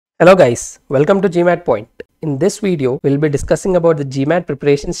Hello guys, welcome to GMATPoint. In this video, we'll be discussing about the GMAT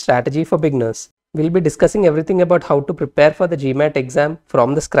preparation strategy for beginners. We'll be discussing everything about how to prepare for the GMAT exam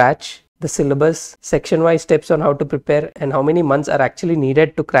from the scratch, the syllabus, section-wise steps on how to prepare, and how many months are actually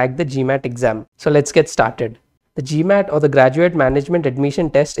needed to crack the GMAT exam. So let's get started. The GMAT or the Graduate Management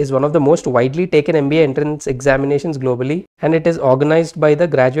Admission Test is one of the most widely taken MBA entrance examinations globally, and it is organized by the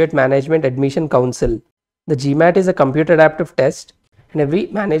Graduate Management Admission Council. The GMAT is a computer adaptive test, and every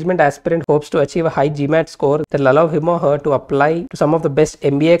management aspirant hopes to achieve a high GMAT score that will allow him or her to apply to some of the best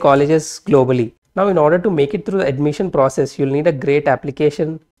MBA colleges globally. Now, in order to make it through the admission process, you'll need a great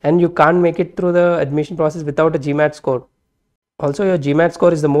application, and you can't make it through the admission process without a GMAT score. Also, your GMAT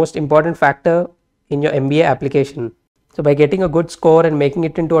score is the most important factor in your MBA application. So by getting a good score and making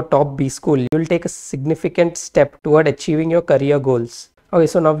it into a top B school, you'll take a significant step toward achieving your career goals. Okay,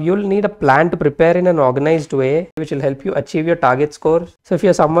 so now you'll need a plan to prepare in an organized way, which will help you achieve your target score. So if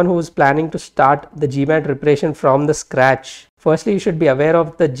you're someone who's planning to start the GMAT preparation from the scratch, firstly, you should be aware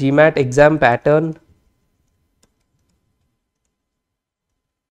of the GMAT exam pattern.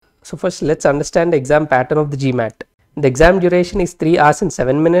 So first, let's understand the exam pattern of the GMAT. The exam duration is 3 hours and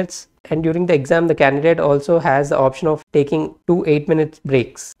 7 minutes. And during the exam, the candidate also has the option of taking 2 8-minute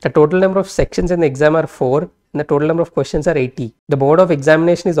breaks. The total number of sections in the exam are 4. And the total number of questions are 80. The board of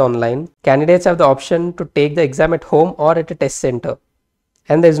examination is online. Candidates have the option to take the exam at home or at a test center.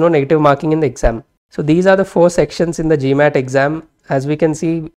 And there is no negative marking in the exam. So these are the 4 sections in the GMAT exam. As we can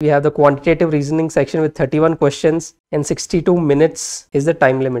see, we have the quantitative reasoning section with 31 questions and 62 minutes is the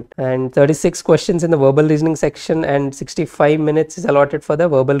time limit. And 36 questions in the verbal reasoning section and 65 minutes is allotted for the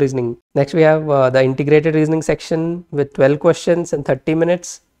verbal reasoning. Next we have the integrated reasoning section with 12 questions and 30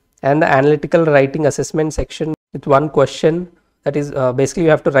 minutes. And the analytical writing assessment section with 1 question, that is basically you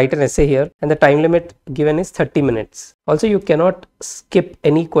have to write an essay here, and the time limit given is 30 minutes. Also, you cannot skip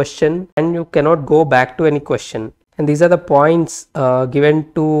any question and you cannot go back to any question. And these are the points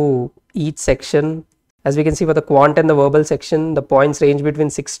given to each section. As we can see, for the quant and the verbal section, the points range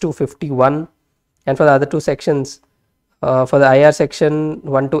between 6 to 51, and for the other 2 sections, for the IR section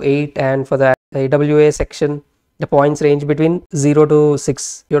 1 to 8, and for the AWA section, the points range between 0 to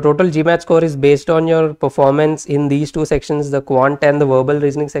 6. Your total GMAT score is based on your performance in these 2 sections, the quant and the verbal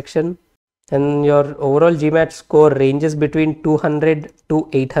reasoning section. And your overall GMAT score ranges between 200 to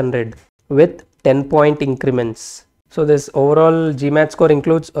 800 with 10-point increments. So this overall GMAT score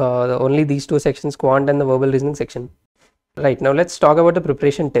includes only these 2 sections, quant and the verbal reasoning section. Right, now let's talk about the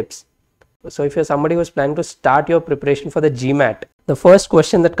preparation tips. So if you're somebody who's planning to start your preparation for the GMAT, the first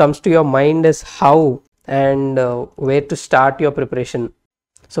question that comes to your mind is how and where to start your preparation.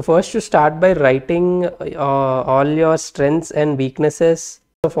 So first, you start by writing all your strengths and weaknesses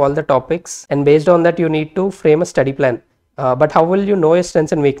of all the topics, and based on that you need to frame a study plan. But how will you know your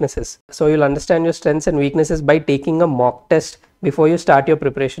strengths and weaknesses? So you'll understand your strengths and weaknesses by taking a mock test before you start your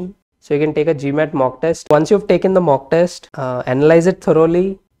preparation. So you can take a GMAT mock test. Once you've taken the mock test, analyze it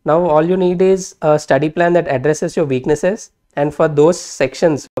thoroughly. Now all you need is a study plan that addresses your weaknesses. And for those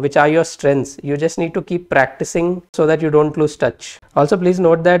sections which are your strengths, you just need to keep practicing so that you don't lose touch. Also, please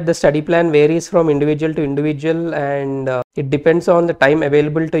note that the study plan varies from individual to individual, and it depends on the time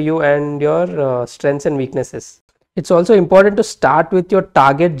available to you and your strengths and weaknesses. It's also important to start with your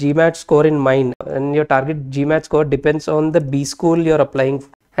target GMAT score in mind, and your target GMAT score depends on the B school you're applying for.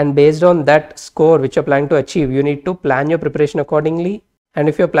 And based on that score which you're planning to achieve, you need to plan your preparation accordingly. And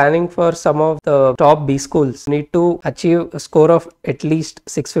if you're planning for some of the top B schools, you need to achieve a score of at least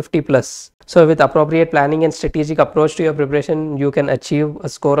 650 plus. So with appropriate planning and strategic approach to your preparation, you can achieve a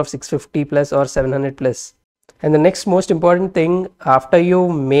score of 650 plus or 700 plus. And the next most important thing after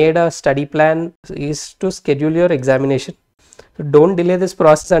you made a study plan is to schedule your examination. So don't delay this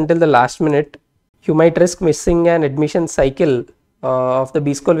process until the last minute. You might risk missing an admission cycle of the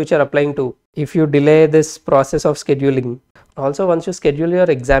B school which you're applying to if you delay this process of scheduling. Also, once you schedule your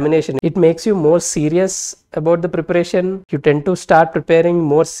examination, it makes you more serious about the preparation. You tend to start preparing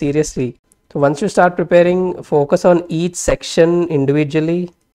more seriously. So once you start preparing, focus on each section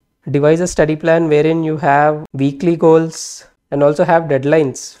individually. Devise a study plan wherein you have weekly goals and also have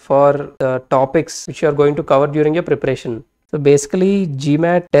deadlines for the topics which you are going to cover during your preparation. So basically,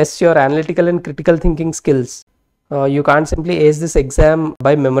 GMAT tests your analytical and critical thinking skills. You can't simply ace this exam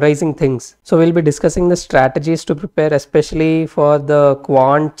by memorizing things. So we'll be discussing the strategies to prepare, especially for the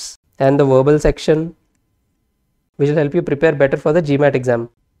quants and the verbal section, which will help you prepare better for the GMAT exam.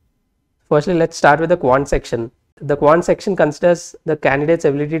 Firstly, let's start with the quant section. The quant section considers the candidate's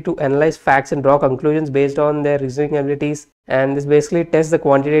ability to analyze facts and draw conclusions based on their reasoning abilities, and this basically tests the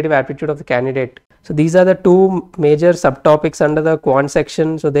quantitative aptitude of the candidate. So these are the two major subtopics under the quant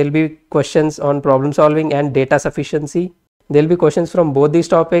section. So there will be questions on problem solving and data sufficiency. There will be questions from both these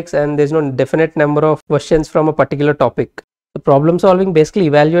topics, and there's no definite number of questions from a particular topic. The problem solving basically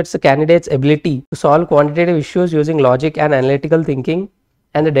evaluates the candidate's ability to solve quantitative issues using logic and analytical thinking,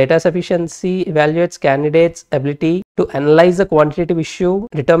 and the data sufficiency evaluates candidates' ability to analyze the quantitative issue,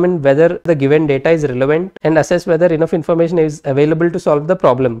 determine whether the given data is relevant, and assess whether enough information is available to solve the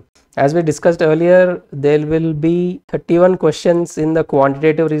problem. As we discussed earlier, there will be 31 questions in the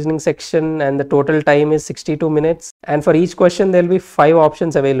quantitative reasoning section, and the total time is 62 minutes. And for each question, there will be 5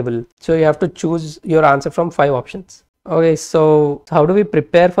 options available. So you have to choose your answer from 5 options. Okay, so how do we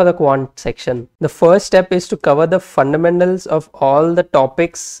prepare for the quant section? The first step is to cover the fundamentals of all the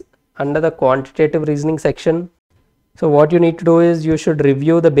topics under the quantitative reasoning section. So what you need to do is you should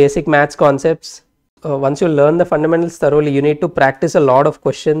review the basic maths concepts. Once you learn the fundamentals thoroughly, you need to practice a lot of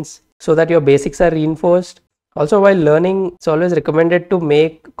questions so that your basics are reinforced. Also, while learning, it's always recommended to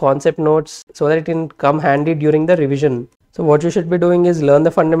make concept notes so that it can come handy during the revision. So what you should be doing is learn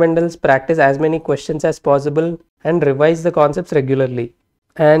the fundamentals, practice as many questions as possible, and revise the concepts regularly.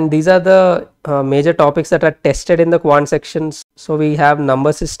 And these are the major topics that are tested in the quant sections. So we have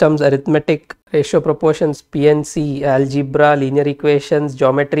number systems, arithmetic, ratio proportions, PNC, algebra, linear equations,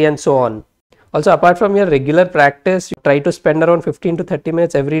 geometry, and so on. Also, apart from your regular practice, you try to spend around 15 to 30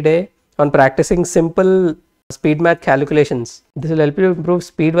 minutes every day on practicing simple speed math calculations. This will help you improve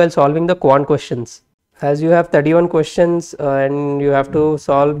speed while solving the quant questions. As you have 31 questions and you have to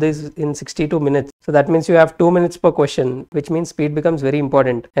solve this in 62 minutes. So that means you have 2 minutes per question, which means speed becomes very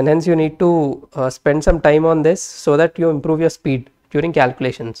important. And hence you need to spend some time on this so that you improve your speed during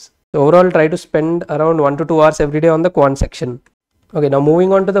calculations. So overall, try to spend around 1 to 2 hours every day on the quant section. Okay, now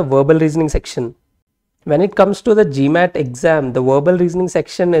moving on to the verbal reasoning section. When it comes to the GMAT exam, the verbal reasoning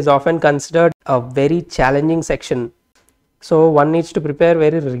section is often considered a very challenging section. So one needs to prepare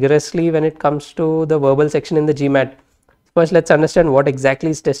very rigorously when it comes to the verbal section in the GMAT. First, let's understand what exactly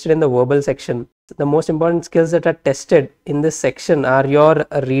is tested in the verbal section. The most important skills that are tested in this section are your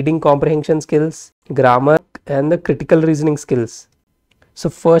reading comprehension skills, grammar, and the critical reasoning skills. So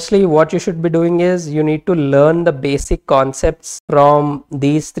firstly, what you should be doing is you need to learn the basic concepts from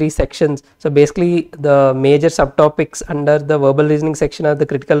these 3 sections. So basically the major subtopics under the verbal reasoning section are the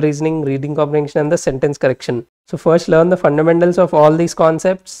critical reasoning, reading comprehension, and the sentence correction. So first learn the fundamentals of all these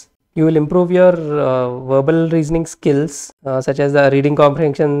concepts. You will improve your verbal reasoning skills such as the reading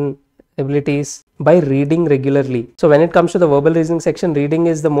comprehension abilities by reading regularly. So when it comes to the verbal reasoning section, reading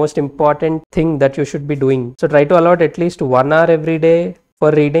is the most important thing that you should be doing. So try to allot at least 1 hour every day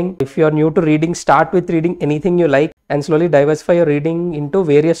for reading. If you are new to reading, start with reading anything you like and slowly diversify your reading into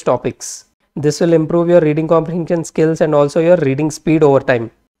various topics. This will improve your reading comprehension skills and also your reading speed over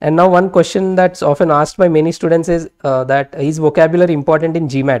time. And now one question that's often asked by many students is that is vocabulary important in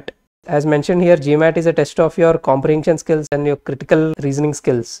GMAT? As mentioned here, GMAT is a test of your comprehension skills and your critical reasoning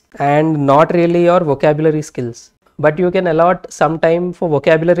skills and not really your vocabulary skills. But you can allot some time for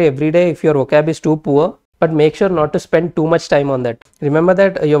vocabulary every day if your vocab is too poor, but make sure not to spend too much time on that. Remember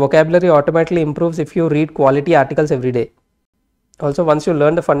that your vocabulary automatically improves if you read quality articles every day. Also, once you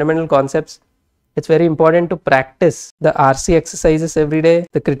learn the fundamental concepts, it's very important to practice the RC exercises every day,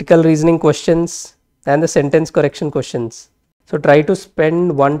 the critical reasoning questions, and the sentence correction questions. So try to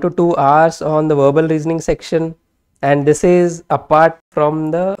spend 1 to 2 hours on the verbal reasoning section, and this is apart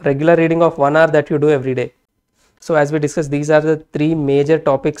from the regular reading of 1 hour that you do every day. So as we discussed, these are the 3 major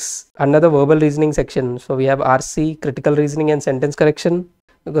topics under the verbal reasoning section. So we have RC, critical reasoning, and sentence correction.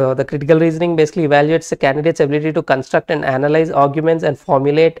 The critical reasoning basically evaluates the candidate's ability to construct and analyze arguments and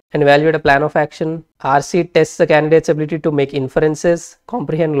formulate and evaluate a plan of action. RC tests the candidate's ability to make inferences,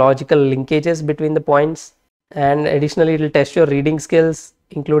 comprehend logical linkages between the points, and additionally it will test your reading skills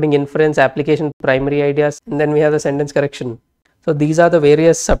including inference, application, primary ideas. And then we have the sentence correction. So these are the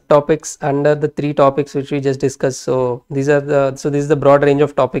various subtopics under the 3 topics which we just discussed. So this is the broad range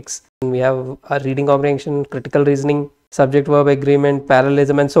of topics. And we have our reading comprehension, critical reasoning, subject verb agreement,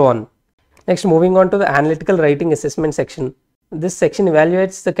 parallelism, and so on. Next, moving on to the analytical writing assessment section. This section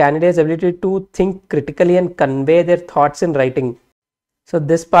evaluates the candidate's ability to think critically and convey their thoughts in writing. So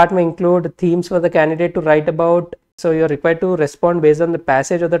this part may include themes for the candidate to write about. So you're required to respond based on the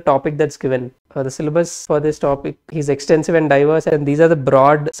passage or the topic that's given. The syllabus for this topic is extensive and diverse, and these are the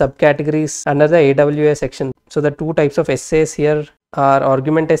broad subcategories under the AWA section. So the 2 types of essays here are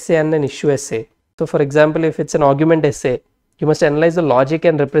argument essay and an issue essay. So for example, if it's an argument essay, you must analyze the logic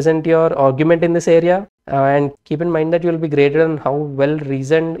and represent your argument in this area, and keep in mind that you will be graded on how well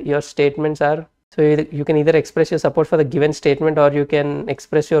reasoned your statements are. So you can either express your support for the given statement or you can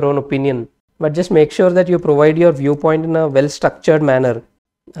express your own opinion. but just make sure that you provide your viewpoint in a well structured manner,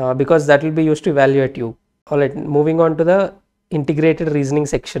 because that will be used to evaluate you. Alright, moving on to the integrated reasoning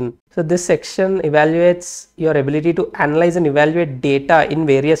section. So this section evaluates your ability to analyze and evaluate data in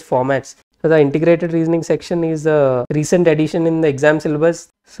various formats. So the integrated reasoning section is a recent addition in the exam syllabus.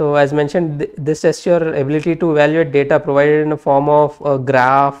 So as mentioned, this tests your ability to evaluate data provided in a form of a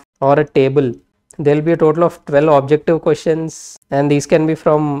graph or a table. There will be a total of 12 objective questions, and these can be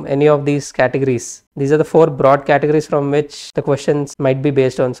from any of these categories. These are the 4 broad categories from which the questions might be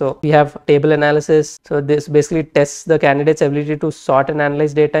based on. So we have table analysis. So this basically tests the candidate's ability to sort and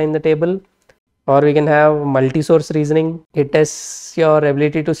analyze data in the table. Or we can have multi-source reasoning. It tests your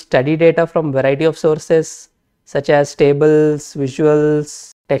ability to study data from variety of sources such as tables,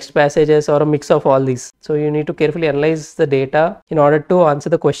 visuals, text passages, or a mix of all these. So you need to carefully analyze the data in order to answer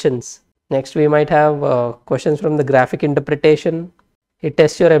the questions. Next, we might have questions from the graphic interpretation. It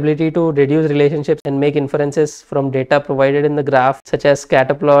tests your ability to deduce relationships and make inferences from data provided in the graph, such as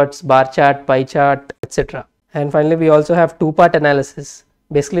scatter plots, bar chart, pie chart, etc. And finally, we also have two-part analysis.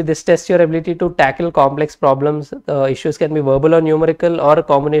 Basically, this tests your ability to tackle complex problems. The issues can be verbal or numerical, or a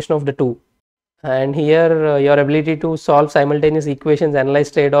combination of the two. And here, your ability to solve simultaneous equations,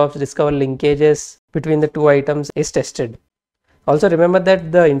 analyze trade-offs, discover linkages between the two items is tested. Also remember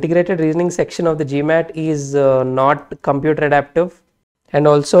that the integrated reasoning section of the GMAT is not computer adaptive, and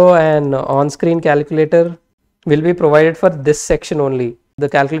also an on-screen calculator will be provided for this section only. The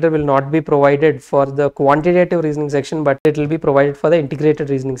calculator will not be provided for the quantitative reasoning section, but it will be provided for the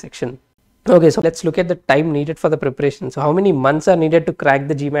integrated reasoning section. Okay, so let's look at the time needed for the preparation. So how many months are needed to crack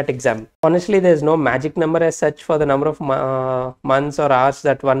the GMAT exam? Honestly, there is no magic number as such for the number of months or hours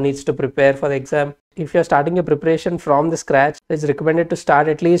that one needs to prepare for the exam. If you're starting your preparation from the scratch, it's recommended to start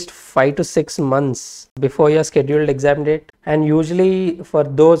at least 5 to 6 months before your scheduled exam date. And usually for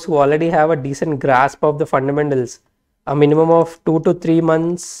those who already have a decent grasp of the fundamentals, a minimum of 2 to 3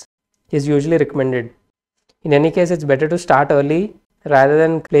 months is usually recommended. In any case, it's better to start early rather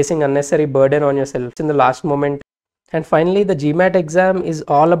than placing unnecessary burden on yourself in the last moment. And finally, the GMAT exam is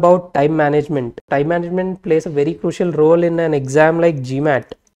all about time management. Time management plays a very crucial role in an exam like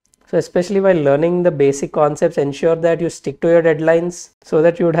GMAT. So especially while learning the basic concepts, ensure that you stick to your deadlines so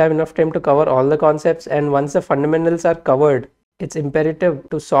that you would have enough time to cover all the concepts. And once the fundamentals are covered, it's imperative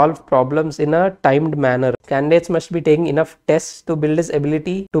to solve problems in a timed manner. Candidates must be taking enough tests to build his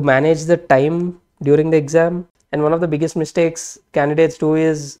ability to manage the time during the exam. And one of the biggest mistakes candidates do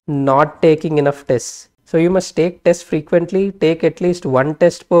is not taking enough tests. So you must take tests frequently, take at least 1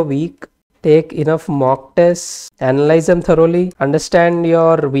 test per week, take enough mock tests, analyze them thoroughly, understand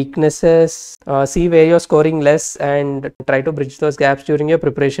your weaknesses, see where you're scoring less, and try to bridge those gaps during your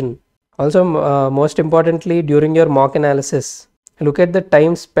preparation. Also, most importantly, during your mock analysis, look at the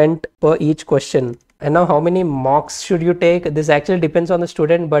time spent per each question. And now, how many mocks should you take? This actually depends on the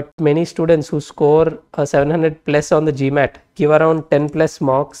student, but many students who score a 700 plus on the GMAT give around 10 plus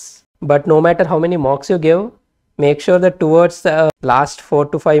mocks. But no matter how many mocks you give, make sure that towards the last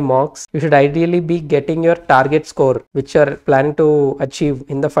 4 to 5 mocks, you should ideally be getting your target score, which you are planning to achieve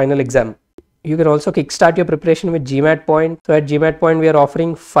in the final exam. You can also kickstart your preparation with GMATPoint. So at GMATPoint, we are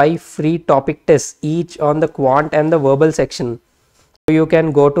offering 5 free topic tests, each on the quant and the verbal section. You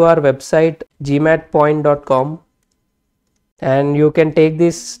can go to our website GMATPoint.com and you can take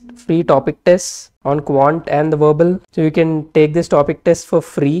these free topic tests on quant and the verbal. So you can take this topic test for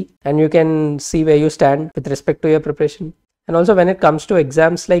free and you can see where you stand with respect to your preparation. And also when it comes to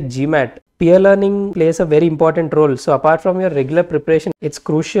exams like GMAT, peer learning plays a very important role. So apart from your regular preparation, it's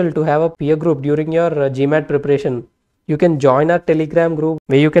crucial to have a peer group during your GMAT preparation. You can join our Telegram group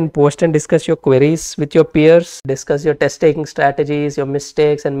where you can post and discuss your queries with your peers, discuss your test taking strategies, your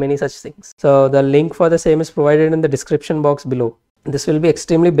mistakes, and many such things. So the link for the same is provided in the description box below. This will be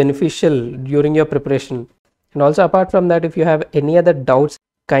extremely beneficial during your preparation. And also apart from that, if you have any other doubts,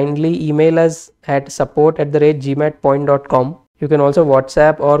 kindly email us at support@gmatpoint.com. You can also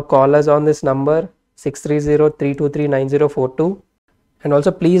WhatsApp or call us on this number 630-323-9042. And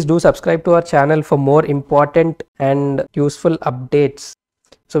also please do subscribe to our channel for more important and useful updates.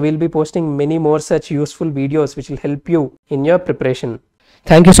 So we'll be posting many more such useful videos which will help you in your preparation.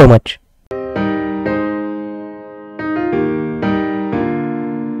 Thank you so much.